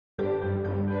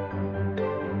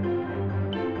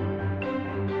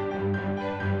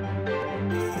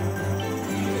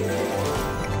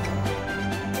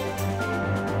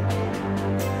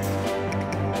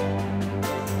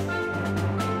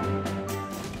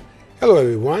Hello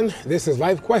everyone, this is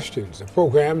Life Questions, a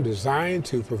program designed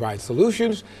to provide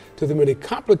solutions to the many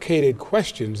complicated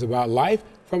questions about life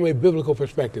from a biblical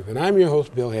perspective. And I'm your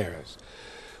host, Bill Harris.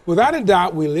 Without a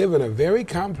doubt, we live in a very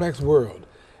complex world.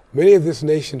 Many of this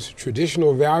nation's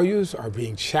traditional values are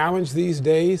being challenged these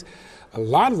days. A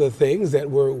lot of the things that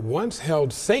were once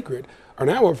held sacred are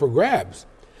now up for grabs.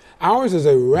 Ours is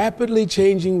a rapidly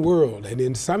changing world, and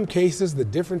in some cases, the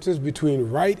differences between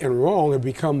right and wrong have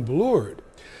become blurred.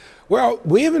 Well,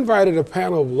 we have invited a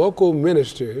panel of local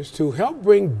ministers to help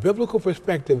bring biblical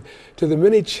perspective to the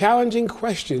many challenging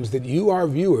questions that you, our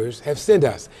viewers, have sent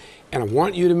us, and I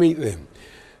want you to meet them.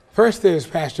 First, there's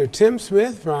Pastor Tim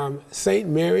Smith from St.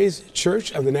 Mary's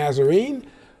Church of the Nazarene,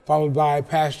 followed by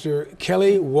Pastor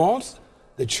Kelly Waltz,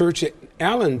 the church at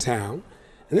Allentown.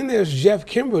 And then there's Jeff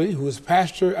Kimberly, who is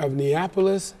pastor of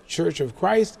Neopolis Church of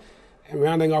Christ. And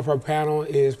rounding off our panel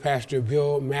is Pastor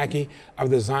Bill Maki of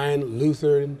the Zion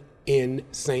Lutheran in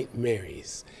St.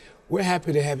 Mary's. We're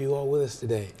happy to have you all with us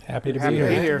today. Happy to be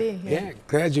here. Yeah,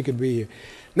 glad you could be here.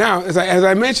 Now, as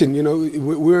I mentioned, you know,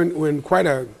 we're in quite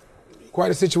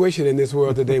a situation in this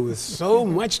world today with so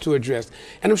much to address.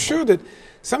 And I'm sure that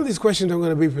some of these questions I'm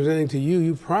going to be presenting to you,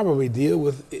 you probably deal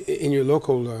with in your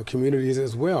local communities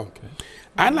as well. Okay.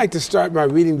 I'd like to start by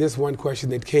reading this one question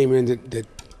that came in that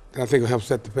I think will help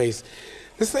set the pace.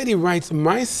 This lady writes,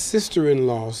 my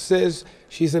sister-in-law says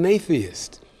she's an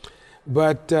atheist,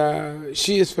 but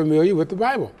she is familiar with the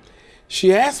Bible.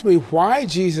 She asked me why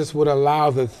Jesus would allow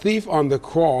the thief on the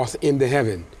cross into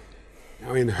heaven.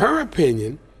 Now, in her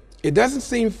opinion, it doesn't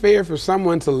seem fair for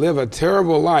someone to live a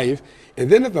terrible life and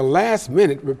then at the last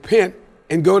minute repent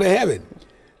and go to heaven.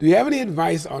 Do you have any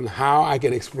advice on how I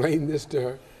can explain this to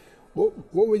her? What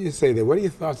would you say there? What are your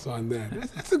thoughts on that?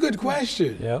 That's a good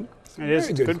question. Yep. It is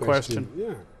a good question.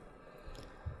 Yeah.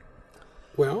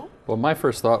 Well, my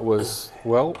first thought was,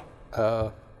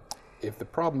 if the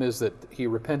problem is that he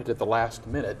repented at the last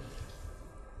minute,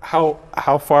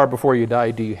 how far before you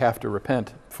die do you have to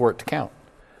repent for it to count?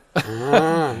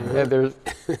 And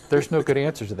there's no good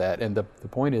answer to that. And the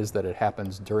point is that it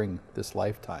happens during this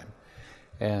lifetime.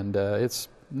 And it's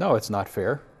not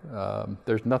fair.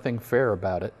 There's nothing fair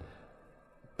about it.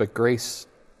 But grace,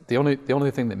 the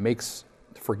only thing that makes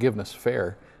forgiveness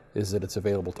fair is that it's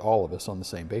available to all of us on the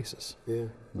same basis. Yeah.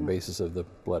 The basis of the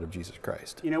blood of Jesus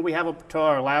Christ. You know, we have up to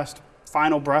our last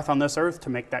final breath on this earth to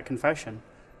make that confession.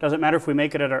 Doesn't matter if we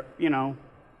make it at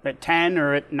at 10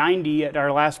 or at 90 at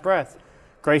our last breath.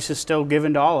 Grace is still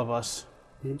given to all of us.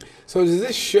 Mm-hmm. So does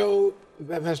this show,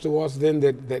 Pastor Waltz, then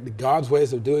that God's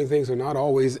ways of doing things are not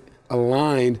always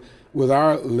aligned with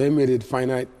our limited,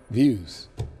 finite views?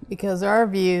 Because our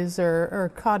views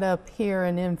are caught up here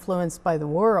and influenced by the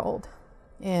world.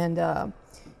 And,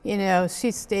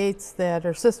 she states that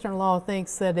her sister-in-law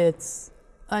thinks that it's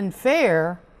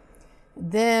unfair.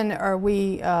 Then are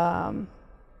we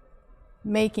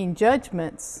making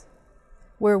judgments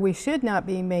where we should not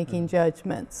be making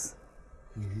judgments?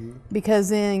 Mm-hmm.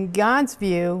 Because in God's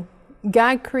view,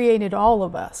 God created all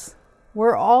of us.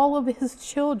 We're all of His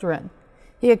children.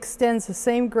 He extends the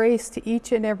same grace to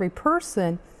each and every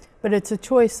person, but it's a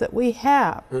choice that we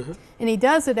have. Mm-hmm. And He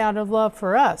does it out of love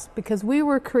for us because we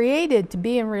were created to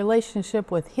be in relationship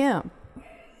with Him.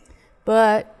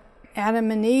 But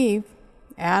Adam and Eve,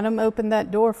 Adam opened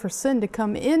that door for sin to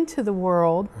come into the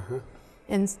world,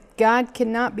 and God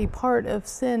cannot be part of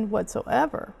sin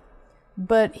whatsoever.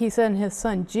 But He sent His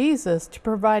Son Jesus to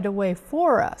provide a way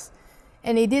for us.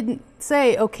 And He didn't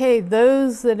say, okay,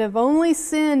 those that have only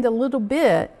sinned a little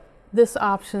bit, this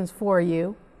option's for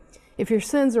you. If your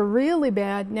sins are really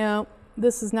bad, no,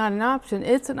 this is not an option.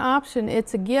 It's an option.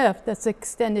 It's a gift that's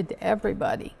extended to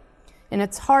everybody. And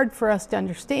it's hard for us to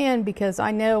understand because I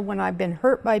know when I've been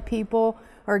hurt by people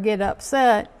or get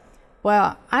upset,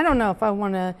 well, I don't know if I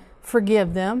want to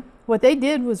forgive them. What they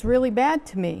did was really bad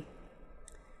to me.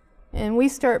 And we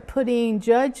start putting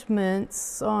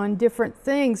judgments on different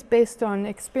things based on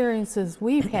experiences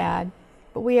we've had,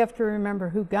 but we have to remember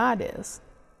who God is.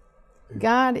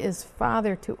 God is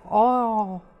Father to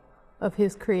all of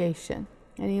His creation,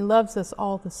 and He loves us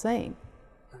all the same.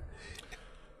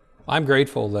 I'm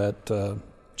grateful that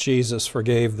Jesus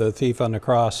forgave the thief on the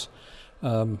cross,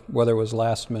 whether it was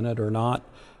last minute or not,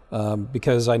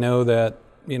 because I know that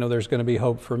there's going to be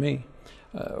hope for me.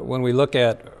 When we look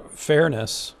at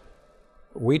fairness,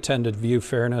 we tend to view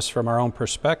fairness from our own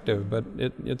perspective, but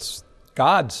it's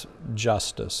God's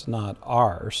justice, not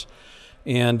ours.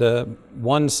 And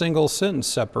one single sin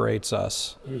separates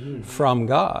us from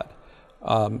God.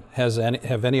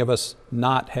 have any of us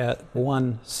not had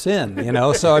one sin? You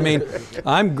know, so I mean,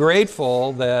 I'm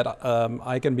grateful that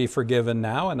I can be forgiven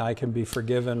now, and I can be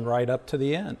forgiven right up to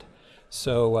the end.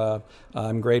 So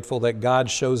I'm grateful that God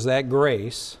shows that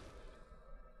grace,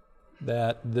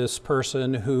 that this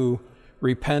person who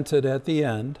repented at the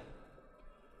end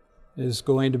is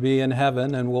going to be in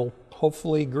heaven and will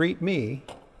hopefully greet me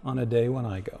on a day when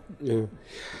I go. Yeah.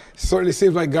 Certainly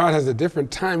seems like God has a different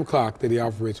time clock that he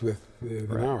operates with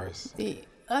than ours. The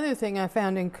other thing I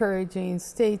found encouraging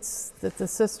states that the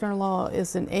sister-in-law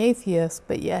is an atheist,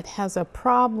 but yet has a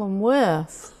problem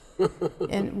with,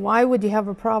 and why would you have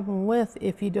a problem with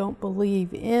if you don't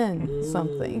believe in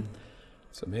something?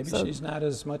 So maybe she's not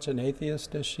as much an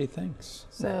atheist as she thinks.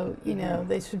 So, you know,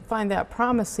 they should find that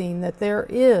promising that there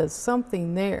is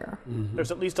something there.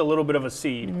 There's at least a little bit of a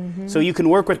seed. So you can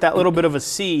work with that little bit of a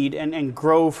seed and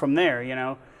grow from there, you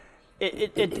know.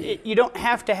 You don't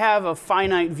have to have a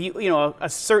finite view, you know, a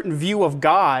certain view of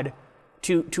God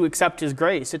to accept his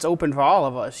grace. It's open for all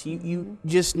of us. You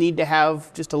just need to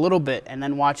have just a little bit and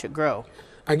then watch it grow.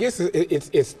 I guess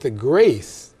it's the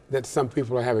grace that some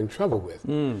people are having trouble with.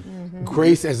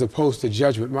 Grace as opposed to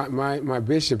judgment. My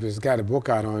bishop has got a book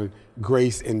out on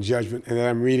grace and judgment, and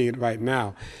I'm reading it right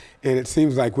now. And it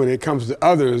seems like when it comes to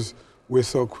others, we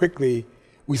so quickly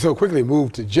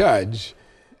move to judge.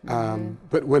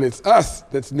 But when it's us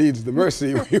that needs the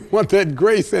mercy, we want that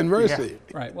grace and mercy.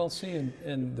 Yeah. Right. Well, see,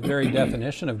 in the very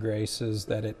definition of grace is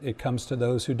that it comes to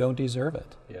those who don't deserve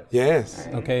it. Yes.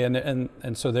 Okay,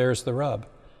 and so there's the rub.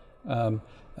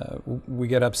 We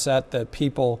get upset that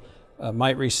people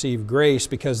might receive grace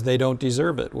because they don't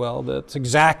deserve it. Well, that's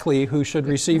exactly who should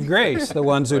receive grace, the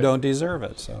ones who don't deserve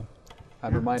it. So,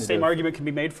 I'm reminded Same of, argument can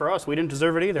be made for us. We didn't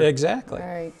deserve it either. exactly.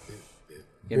 Right.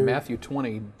 in Matthew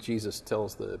 20, Jesus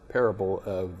tells the parable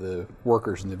of the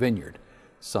workers in the vineyard.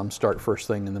 Some start first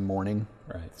thing in the morning.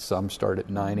 Right. Some start at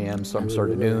 9 a.m., some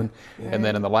start at noon. And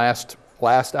then in the last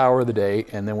hour of the day,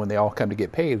 and then when they all come to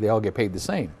get paid, they all get paid the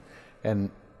same.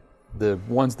 And the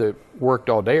ones that worked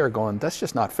all day are going, that's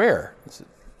just not fair.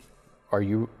 Are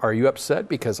you upset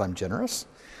because I'm generous?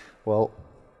 Well,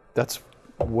 that's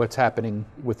what's happening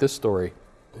with this story.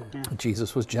 Yeah.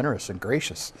 Jesus was generous and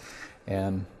gracious,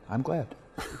 and I'm glad.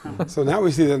 So now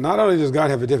we see that not only does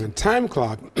God have a different time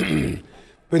clock,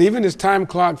 but even his time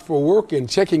clock for work and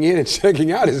checking in and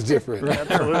checking out is different.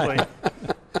 Absolutely.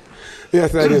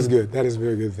 Yes, that is good. That is a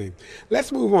very good thing.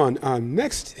 Let's move on.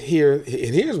 Next here,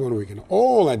 and here's one we can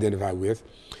all identify with.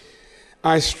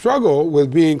 I struggle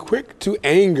with being quick to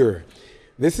anger.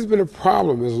 This has been a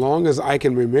problem as long as I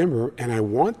can remember, and I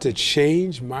want to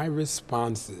change my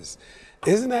responses.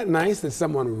 Isn't that nice that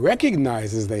someone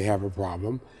recognizes they have a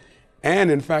problem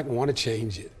and, in fact, want to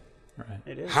change it? Right.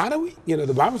 It is. How do we,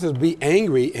 the Bible says be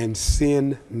angry and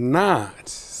sin not.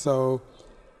 So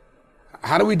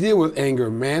how do we deal with anger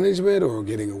management or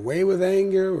getting away with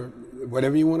anger or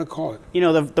whatever you want to call it?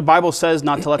 The Bible says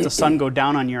not to let the sun go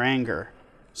down on your anger.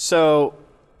 So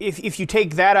if you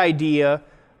take that idea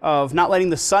of not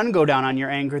letting the sun go down on your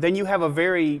anger, then you have a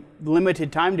very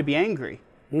limited time to be angry.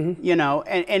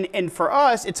 Mm-hmm. And for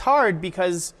us, it's hard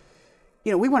because,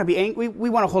 we want to be angry. We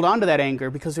want to hold on to that anger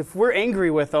because if we're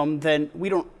angry with them, then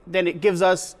then it gives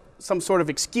us some sort of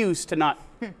excuse to not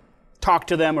talk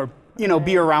to them or,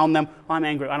 be around them. Oh, I'm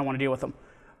angry. I don't want to deal with them.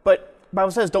 But the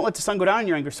Bible says, don't let the sun go down on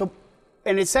your anger. So,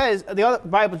 and it says, the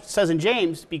Bible says in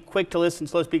James, be quick to listen,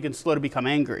 slow to speak, and slow to become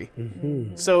angry.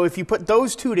 Mm-hmm. So if you put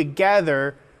those two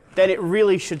together, then it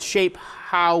really should shape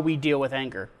how we deal with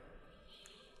anger.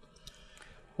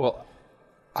 Well,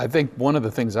 I think one of the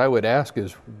things I would ask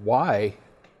is why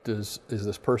do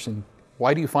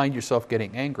you find yourself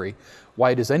getting angry?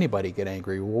 Why does anybody get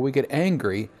angry? Well, we get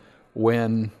angry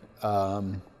when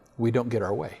we don't get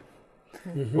our way.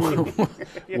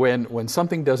 Mm-hmm. when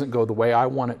something doesn't go the way I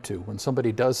want it to, when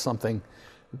somebody does something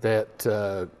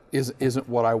that isn't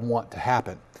what I want to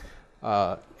happen.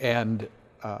 I'm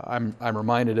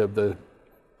reminded of the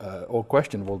old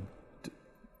question, well,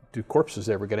 do corpses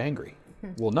ever get angry?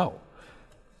 Well, no.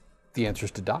 The answer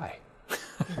is to die.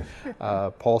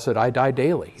 Paul said, I die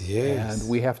daily. Yes. And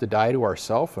we have to die to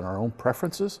ourselves and our own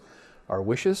preferences, our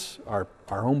wishes, our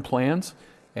own plans.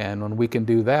 And when we can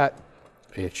do that,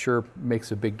 it sure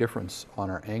makes a big difference on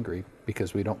our anger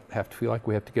because we don't have to feel like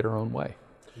we have to get our own way.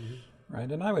 Mm-hmm. Right,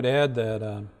 and I would add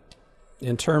that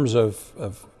in terms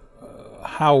of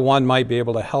how one might be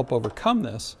able to help overcome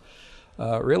this,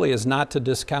 really is not to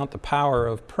discount the power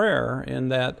of prayer in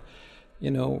that,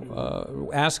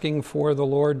 asking for the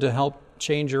Lord to help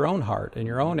change your own heart and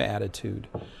your own attitude.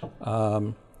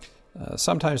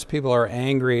 sometimes people are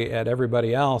angry at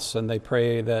everybody else and they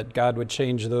pray that God would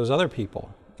change those other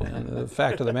people. And the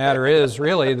fact of the matter is,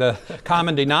 really, the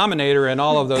common denominator in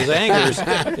all of those angers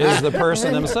is the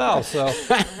person themselves. So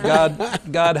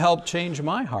God help change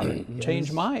my heart,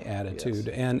 change my attitude,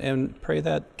 and pray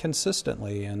that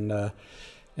consistently and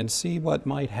see what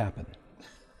might happen.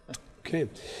 Okay.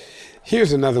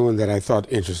 Here's another one that I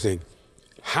thought interesting.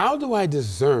 How do I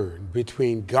discern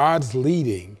between God's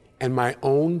leading and my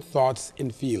own thoughts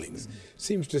and feelings?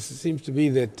 Seems to be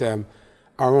that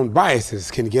our own biases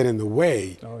can get in the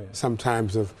way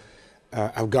sometimes of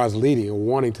God's leading or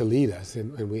wanting to lead us,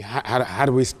 and how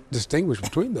do we distinguish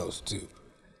between those two?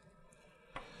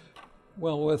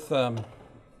 Well, with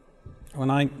when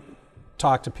I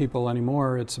talk to people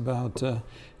anymore, it's about if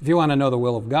you want to know the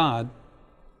will of God,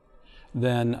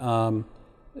 then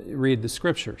read the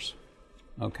Scriptures.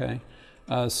 Okay,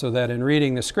 so that in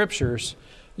reading the Scriptures,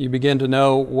 you begin to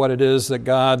know what it is that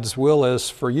God's will is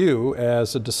for you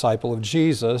as a disciple of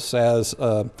Jesus, as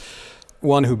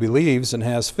one who believes and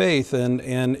has faith.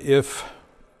 And if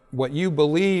what you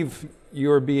believe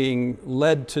you're being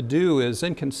led to do is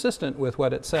inconsistent with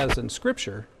what it says in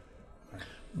Scripture,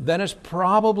 then it's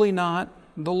probably not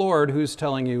the Lord who's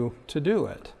telling you to do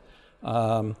it.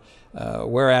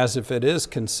 Whereas if it is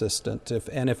consistent,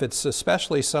 if it's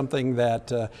especially something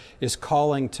that is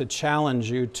calling to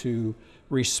challenge you to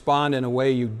respond in a way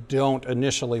you don't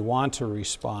initially want to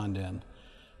respond in,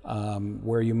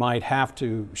 where you might have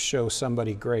to show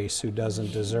somebody grace who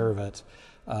doesn't deserve it,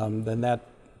 then that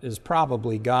is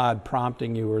probably God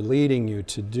prompting you or leading you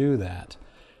to do that.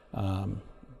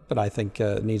 But I think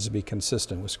it needs to be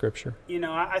consistent with Scripture. You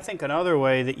know, I think another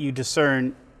way that you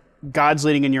discern God's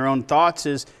leading in your own thoughts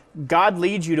is God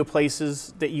leads you to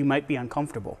places that you might be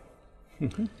uncomfortable.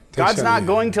 God's not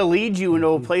going to lead you into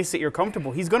a place that you're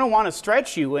comfortable. He's going to want to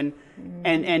stretch you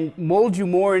and mold you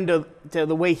more into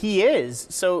the way He is.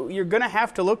 So you're going to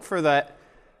have to look for that.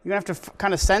 You're going to have to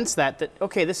kind of sense that,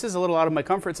 okay, this is a little out of my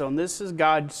comfort zone. This is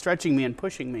God stretching me and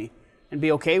pushing me, and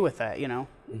be okay with that, you know.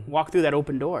 Walk through that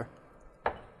open door.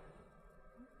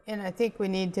 And I think we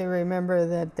need to remember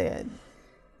that the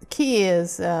key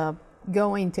is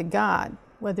going to God,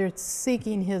 whether it's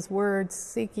seeking His Word,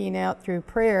 seeking out through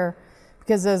prayer,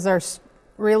 because as our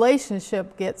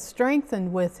relationship gets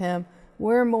strengthened with Him,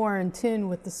 we're more in tune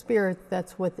with the Spirit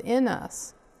that's within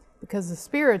us, because the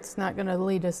Spirit's not going to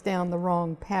lead us down the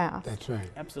wrong path. That's right.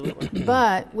 Absolutely.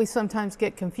 But we sometimes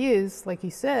get confused, like you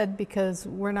said, because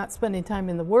we're not spending time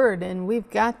in the Word, and we've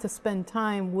got to spend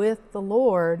time with the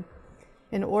Lord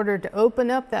in order to open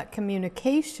up that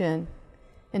communication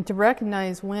and to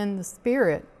recognize when the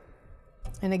Spirit,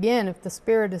 and again, if the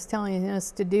Spirit is telling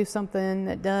us to do something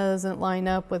that doesn't line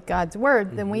up with God's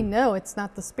Word, then we know it's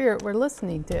not the Spirit we're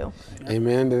listening to.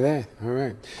 Amen to that. All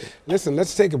right. Listen,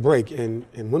 let's take a break. And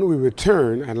when we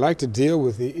return, I'd like to deal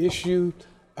with the issue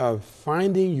of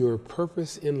finding your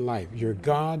purpose in life, your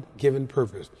God-given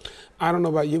purpose. I don't know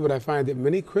about you, but I find that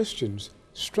many Christians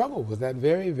struggle with that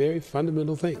very, very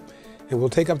fundamental thing. And we'll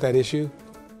take up that issue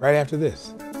right after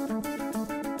this.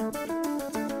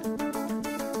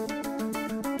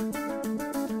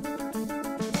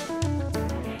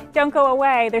 Don't go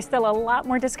away. There's still a lot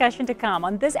more discussion to come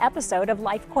on this episode of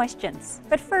Life Questions.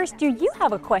 But first, do you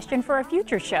have a question for a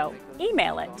future show?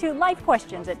 Email it to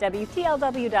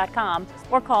lifequestions@wtlw.com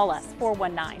or call us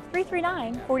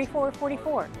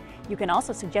 419-339-4444. You can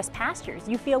also suggest pastors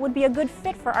you feel would be a good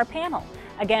fit for our panel.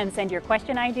 Again, send your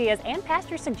question ideas and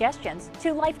pastor suggestions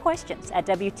to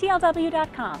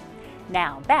lifequestions@wtlw.com.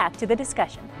 Now, back to the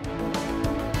discussion.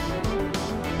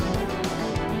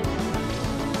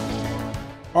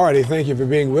 All righty, thank you for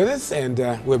being with us, and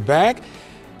we're back.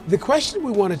 The question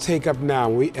we want to take up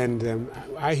now,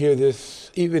 I hear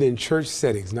this even in church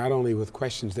settings, not only with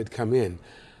questions that come in.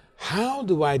 How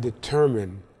do I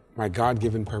determine my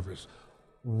God-given purpose?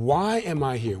 Why am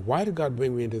I here? Why did God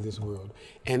bring me into this world?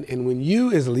 And when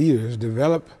you as leaders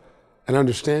develop an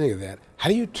understanding of that, how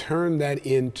do you turn that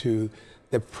into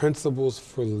the principles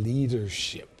for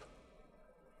leadership?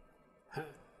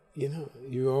 You know,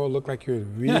 you all look like you're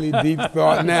in really deep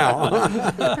thought now.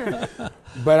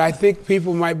 But I think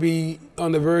people might be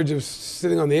on the verge of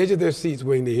sitting on the edge of their seats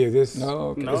waiting to hear this, this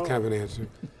kind of an answer.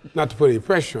 Not to put any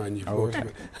pressure on you, of course.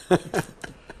 But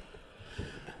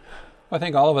I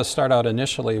think all of us start out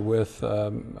initially with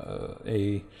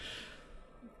a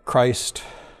Christ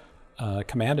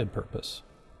commanded purpose.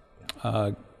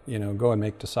 Go and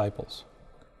make disciples.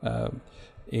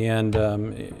 And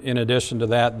in addition to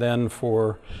that, then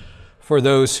for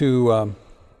those who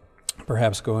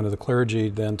perhaps go into the clergy,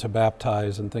 then to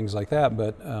baptize and things like that,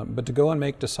 but to go and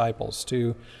make disciples,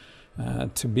 to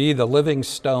to be the living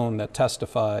stone that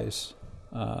testifies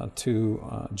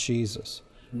to Jesus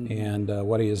and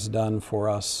what he has done for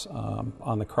us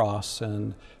on the cross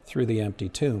and through the empty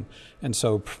tomb. And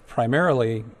so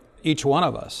primarily, each one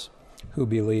of us who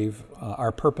believe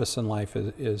our purpose in life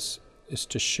is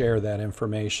to share that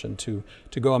information, to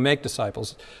go and make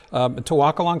disciples, to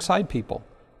walk alongside people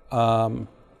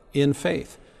in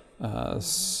faith,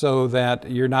 so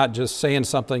that you're not just saying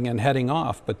something and heading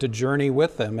off, but to journey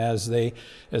with them as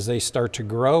they start to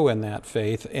grow in that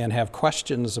faith and have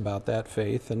questions about that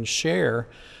faith, and share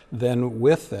then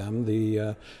with them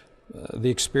the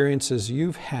experiences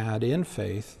you've had in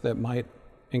faith that might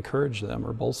encourage them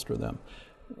or bolster them.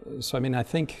 So I mean, I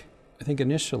think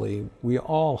initially we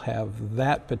all have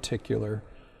that particular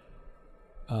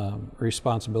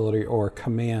responsibility or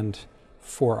command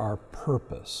for our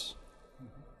purpose.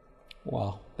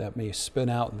 Well, that may spin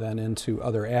out then into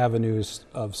other avenues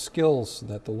of skills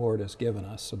that the Lord has given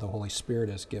us, or the Holy Spirit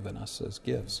has given us as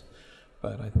gifts.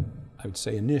 But I would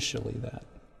say initially that.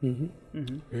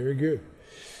 Very good.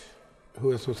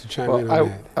 Who else wants to chime in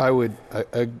on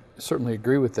that? I certainly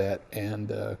agree with that,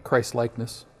 and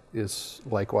Christ-likeness is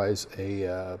likewise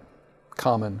a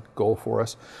common goal for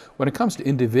us. When it comes to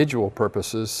individual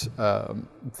purposes,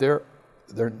 there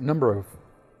are a number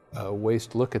of ways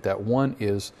to look at that. One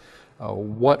is,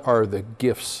 what are the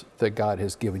gifts that God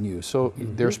has given you? So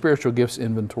there are spiritual gifts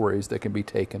inventories that can be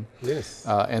taken, Yes.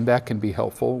 and that can be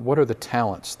helpful. What are the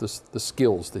talents, the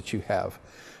skills that you have?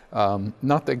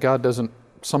 Not that God doesn't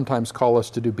sometimes call us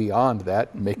to do beyond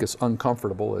that and make us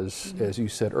uncomfortable, as you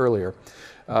said earlier.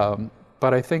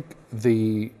 But I think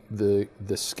the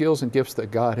skills and gifts that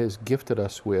God has gifted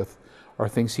us with are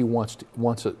things He wants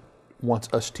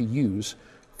us to use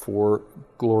for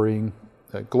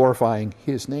glorifying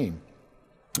His name.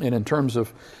 And in terms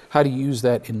of how to use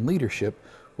that in leadership,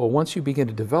 well, once you begin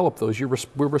to develop those,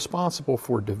 we're responsible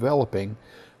for developing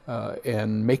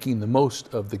and making the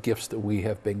most of the gifts that we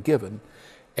have been given.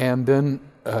 And then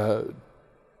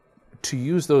to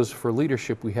use those for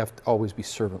leadership, we have to always be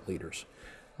servant leaders.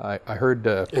 I heard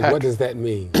And what does that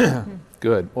mean?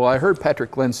 Good. Well, I heard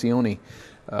Patrick Lencioni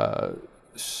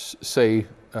say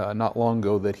not long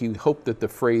ago that he hoped that the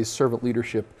phrase servant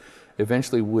leadership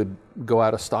eventually would go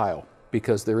out of style,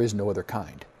 because there is no other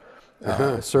kind.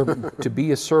 To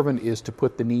be a servant is to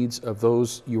put the needs of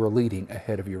those you are leading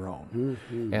ahead of your own.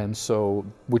 And so,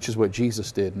 which is what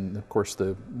Jesus did. And of course,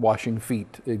 the washing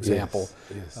feet example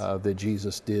that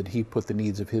Jesus did, he put the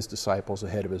needs of his disciples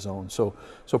ahead of his own. So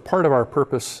part of our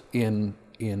purpose in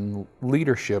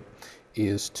leadership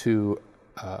is to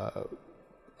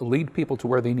lead people to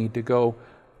where they need to go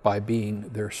by being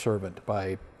their servant,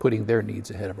 by putting their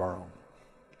needs ahead of our own.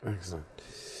 Excellent.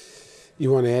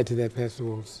 You want to add to that, Pastor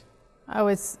Waltz? I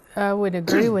would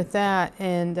agree with that.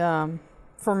 And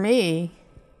for me,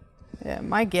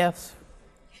 my gifts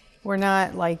were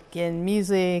not like in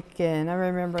music. And I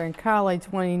remember in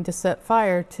college wanting to set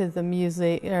fire to the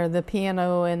music or the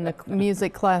piano and the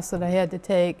music class that I had to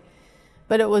take.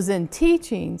 But it was in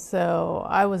teaching. So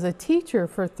I was a teacher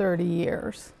for 30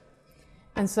 years.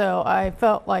 And so I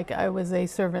felt like I was a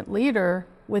servant leader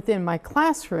within my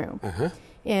classroom.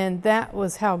 And that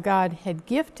was how God had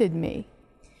gifted me.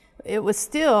 It was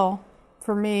still,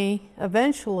 for me,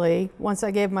 eventually, once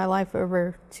I gave my life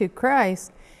over to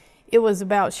Christ, it was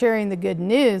about sharing the good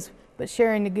news, but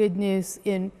sharing the good news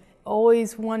in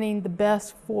always wanting the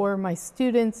best for my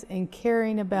students and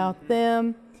caring about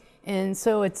them. And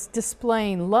so it's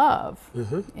displaying love.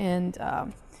 And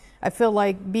I feel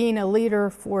like being a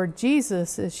leader for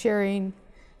Jesus is sharing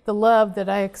the love that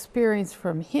I experienced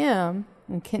from Him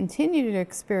and continue to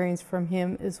experience from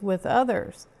Him is with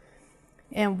others.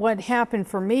 And what happened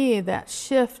for me, that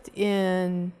shift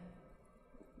in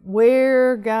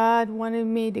where God wanted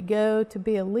me to go to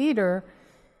be a leader,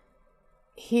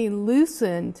 He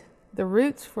loosened the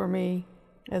roots for me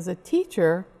as a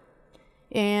teacher,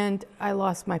 and I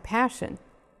lost my passion.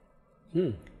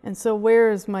 And so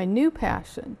where is my new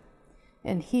passion?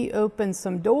 And He opened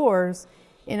some doors,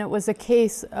 and it was a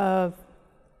case of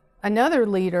another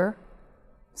leader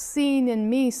seeing in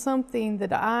me something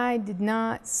that I did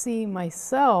not see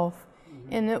myself.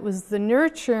 And it was the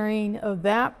nurturing of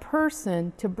that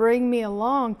person to bring me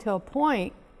along to a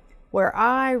point where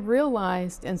I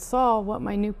realized and saw what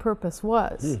my new purpose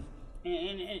was.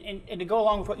 And to go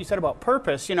along with what you said about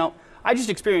purpose, you know, I just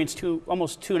experienced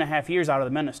almost 2.5 years out of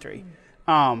the ministry,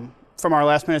 from our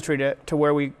last ministry to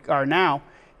where we are now.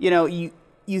 You know,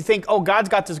 you think, oh, God's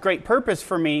got this great purpose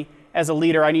for me as a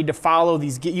leader. I need to follow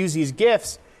use these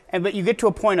gifts. But you get to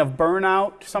a point of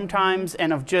burnout sometimes,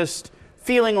 and of just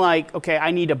feeling like, okay,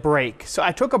 I need a break. So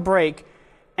I took a break,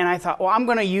 And I thought, well, I'm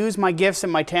going to use my gifts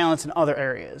and my talents in other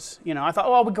areas. You know, I thought,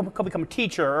 oh, I'll become a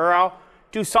teacher, or I'll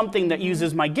do something that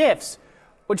uses my gifts,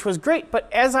 which was great.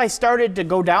 But as I started to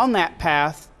go down that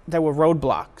path, there were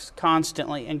roadblocks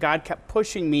constantly, and God kept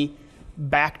pushing me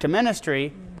back to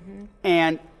ministry.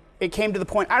 And it came to the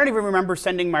point, I don't even remember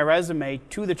sending my resume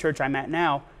to the church I'm at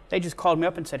now. They just called me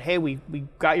up and said, hey, we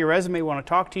got your resume, we want to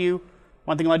talk to you.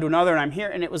 One thing led to another, and I'm here.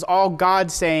 And it was all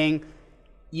God saying,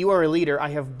 you are a leader. I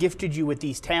have gifted you with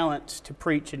these talents to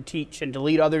preach and teach and to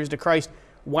lead others to Christ.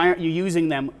 Why aren't you using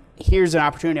them? Here's an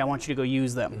opportunity. I want you to go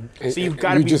use them. So you've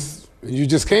got to be... You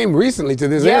just came recently to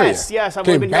this area. Yes. I've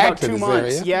only been here about 2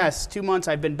 months. Area. Yes, 2 months.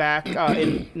 I've been back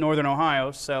in northern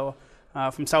Ohio. So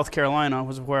from South Carolina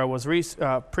was where I was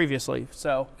previously.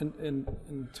 So and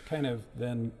to kind of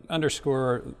then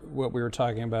underscore what we were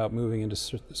talking about, moving into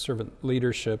servant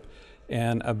leadership,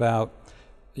 and about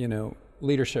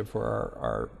leadership for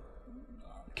our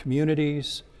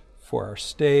communities, for our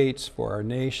states, for our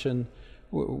nation.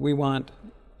 We want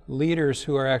leaders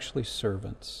who are actually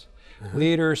servants.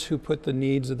 Leaders who put the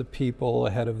needs of the people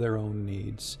ahead of their own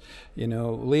needs.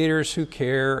 Leaders who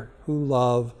care, who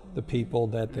love the people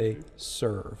that they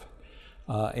serve,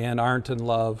 and aren't in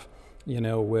love,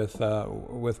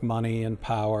 with money and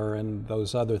power and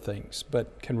those other things,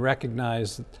 but can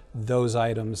recognize those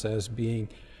items as being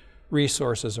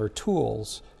resources or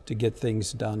tools to get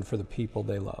things done for the people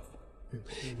they love.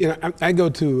 I go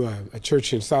to a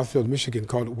church in Southfield, Michigan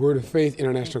called Word of Faith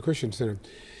International Christian Center.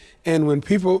 And when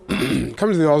people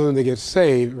come to the altar and they get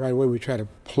saved, right away we try to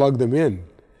plug them in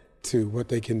to what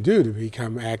they can do to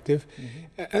become active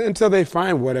until they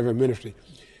find whatever ministry.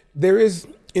 There is,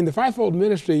 in the fivefold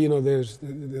ministry, there's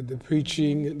the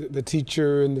preaching, the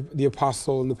teacher, and the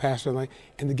apostle, and the pastor,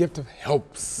 and the gift of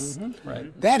helps.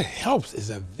 Right. That helps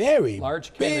is a very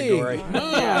large big, category.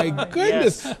 My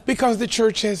goodness, because the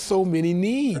church has so many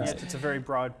needs. Right. It's a very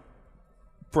broad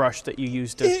brush that you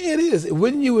use to... It is.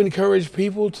 Wouldn't you encourage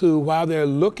people to, while they're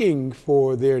looking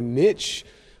for their niche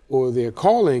or their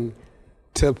calling,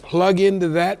 to plug into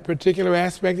that particular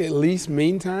aspect at least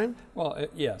meantime? Well,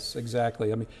 yes,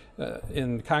 exactly. I mean,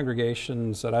 in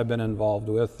congregations that I've been involved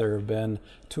with, there have been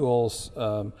tools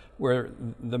where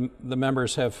the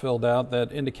members have filled out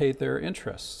that indicate their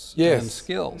interests and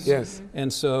skills. Yes.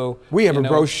 And so... We have a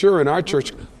brochure in our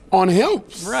church on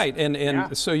helps. Right,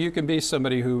 and so you can be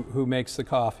somebody who makes the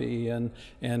coffee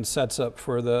and sets up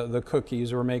for the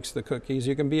cookies or makes the cookies.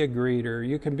 You can be a greeter.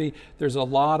 You can be, there's a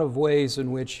lot of ways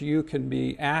in which you can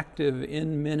be active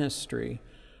in ministry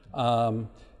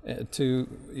to,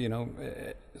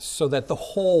 so that the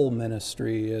whole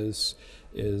ministry is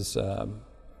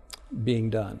being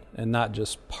done and not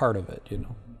just part of it,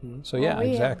 So we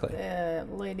exactly. have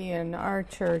a lady in our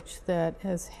church that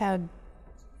has had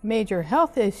major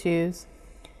health issues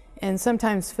and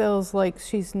sometimes feels like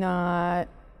she's not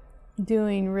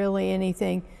doing really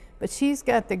anything, but she's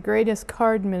got the greatest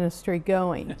card ministry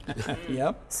going.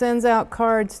 Yep. Sends out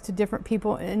cards to different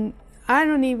people, and I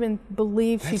don't even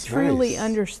believe she truly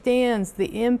understands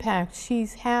the impact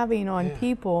she's having on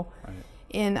people. Right.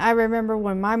 And I remember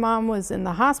when my mom was in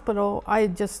the hospital, I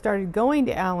had just started going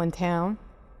to Allentown,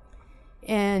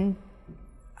 and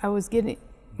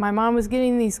my mom was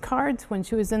getting these cards when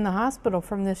she was in the hospital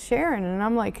from this Sharon, and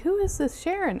I'm like, who is this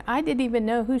Sharon? I didn't even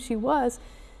know who she was.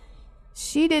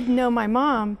 She didn't know my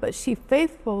mom, but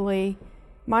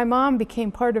my mom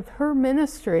became part of her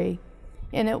ministry,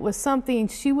 and it was something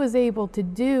she was able to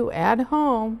do at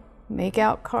home, make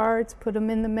out cards, put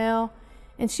them in the mail,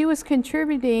 and she was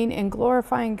contributing and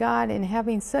glorifying God and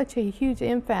having such a huge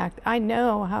impact. I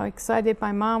know how excited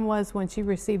my mom was when she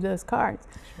received those cards.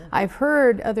 Sure. I've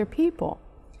heard other people.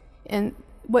 And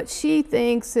what she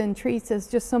thinks and treats as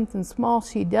just something small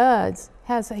she does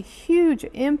has a huge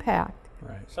impact.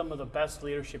 Right. Some of the best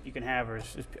leadership you can have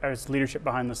is leadership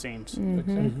behind the scenes.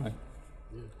 Exactly.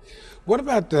 What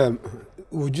about,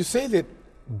 would you say that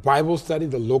Bible study,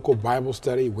 the local Bible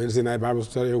study, Wednesday night Bible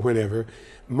study or whenever,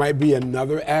 might be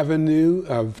another avenue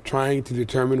of trying to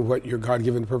determine what your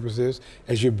God-given purpose is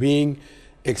as you're being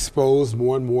exposed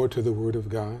more and more to the Word of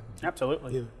God?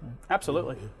 Absolutely. Yeah.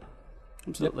 Absolutely.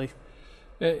 Absolutely.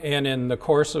 Yep. And in the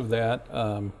course of that,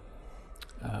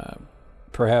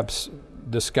 perhaps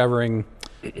discovering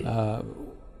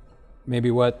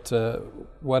maybe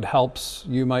what helps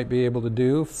you might be able to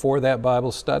do for that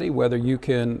Bible study, whether you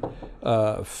can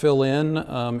fill in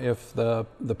if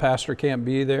the pastor can't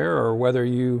be there, or whether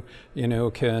you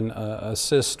can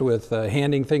assist with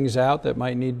handing things out that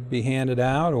might need to be handed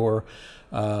out, or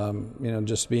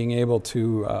just being able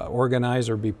to organize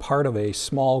or be part of a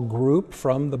small group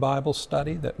from the Bible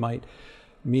study that might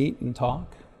meet and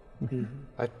talk.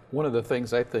 One of the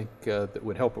things I think that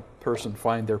would help a person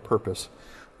find their purpose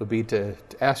would be to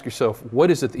ask yourself, what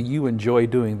is it that you enjoy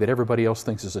doing that everybody else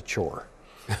thinks is a chore?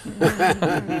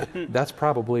 That's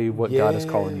probably what God is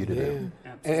calling you to do.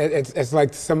 It's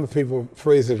like some people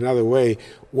phrase it another way.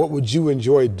 What would you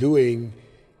enjoy doing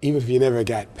even if you never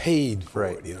got paid for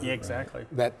it? You know? Yeah, exactly.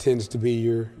 That tends to be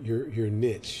your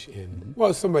niche. And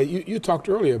well, you talked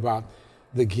earlier about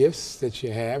the gifts that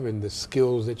you have and the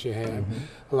skills that you have.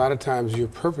 A lot of times your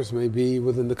purpose may be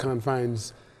within the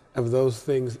confines of those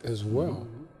things as well.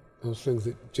 Those things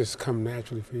that just come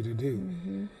naturally for you to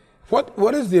do.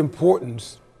 What is the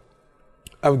importance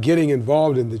of getting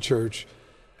involved in the church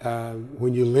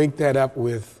when you link that up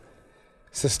with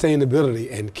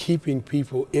sustainability and keeping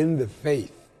people in the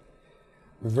faith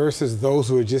versus those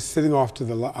who are just sitting off to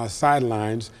the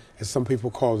sidelines, as some people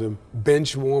call them,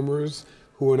 bench warmers,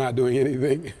 who are not doing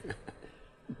anything?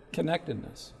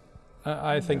 Connectedness.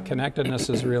 I think connectedness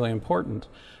is really important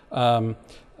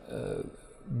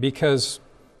because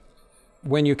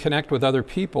when you connect with other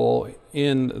people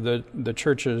in the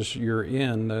churches you're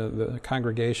in, the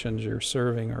congregations you're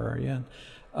serving or are in,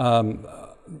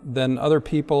 then other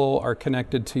people are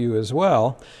connected to you as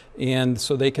well. And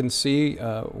so they can see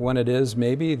when it is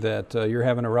maybe that you're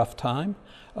having a rough time,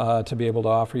 to be able to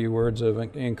offer you words of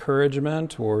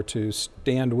encouragement or to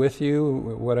stand with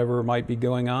you, whatever might be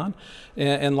going on.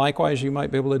 And likewise, you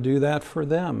might be able to do that for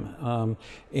them.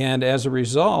 And as a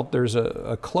result, there's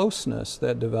a closeness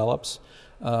that develops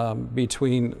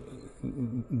between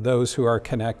those who are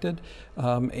connected.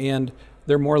 And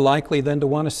they're more likely then to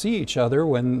want to see each other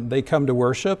when they come to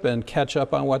worship and catch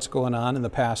up on what's going on in the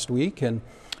past week and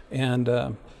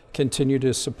continue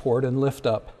to support and lift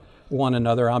up one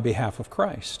another on behalf of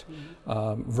Christ,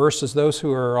 versus those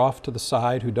who are off to the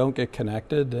side, who don't get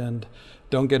connected and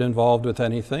don't get involved with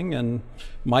anything and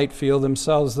might feel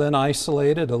themselves then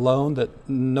isolated, alone, that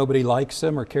nobody likes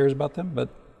them or cares about them, but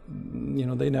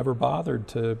they never bothered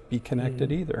to be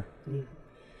connected either.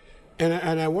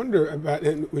 And I wonder about,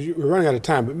 and we're running out of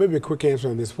time, but maybe a quick answer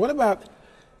on this. What about,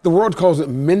 the world calls it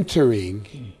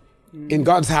mentoring. In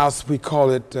God's house, we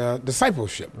call it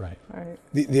discipleship. Right.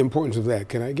 The importance of that.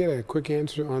 Can I get a quick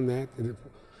answer on that?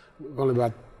 Only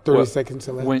about 30 seconds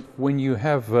left. When you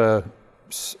have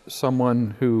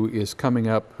someone who is coming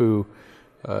up who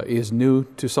is new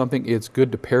to something, it's good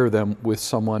to pair them with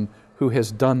someone who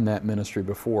has done that ministry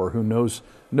before, who knows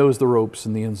the ropes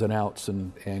and the ins and outs,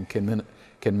 and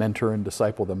can mentor and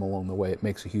disciple them along the way. It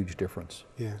makes a huge difference.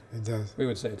 Yeah, it does. We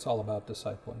would say it's all about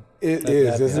discipling. It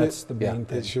is, isn't it? That's the main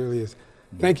thing. It surely is.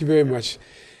 Thank you very much.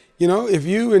 If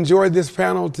you enjoyed this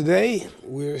panel today,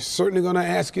 we're certainly going to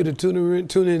ask you to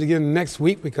tune in again next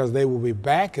week, because they will be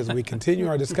back as we continue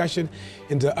our discussion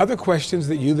into other questions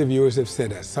that you, the viewers, have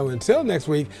sent us. So until next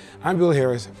week, I'm Bill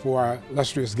Harris. For our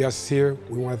illustrious guests here,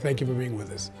 we want to thank you for being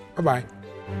with us. Bye-bye.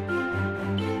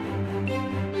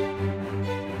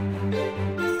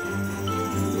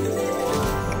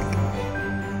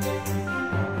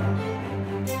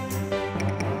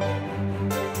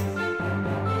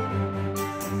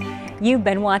 You've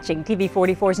been watching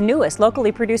TV44's newest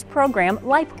locally produced program,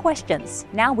 Life Questions.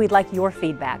 Now we'd like your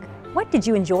feedback. What did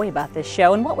you enjoy about this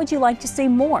show, and what would you like to see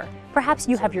more? Perhaps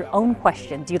you have your own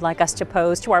questions you'd like us to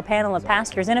pose to our panel of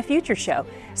pastors in a future show.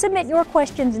 Submit your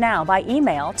questions now by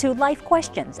email to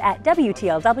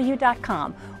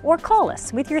lifequestions@WTLW.com or call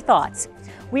us with your thoughts.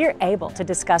 We're able to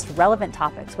discuss relevant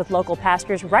topics with local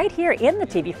pastors right here in the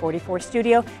TV44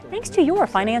 studio thanks to your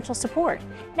financial support.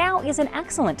 Now is an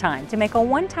excellent time to make a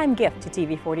one-time gift to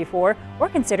TV44 or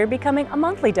consider becoming a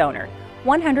monthly donor.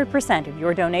 100% of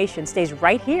your donation stays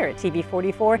right here at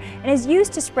TV44 and is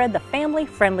used to spread the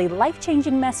family-friendly,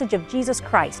 life-changing message of Jesus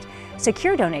Christ.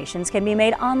 Secure donations can be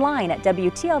made online at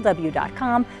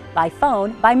WTLW.com, by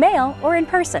phone, by mail, or in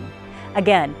person.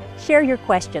 Again, share your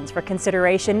questions for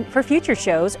consideration for future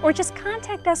shows, or just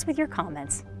contact us with your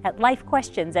comments at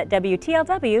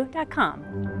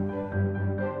lifequestions@WTLW.com.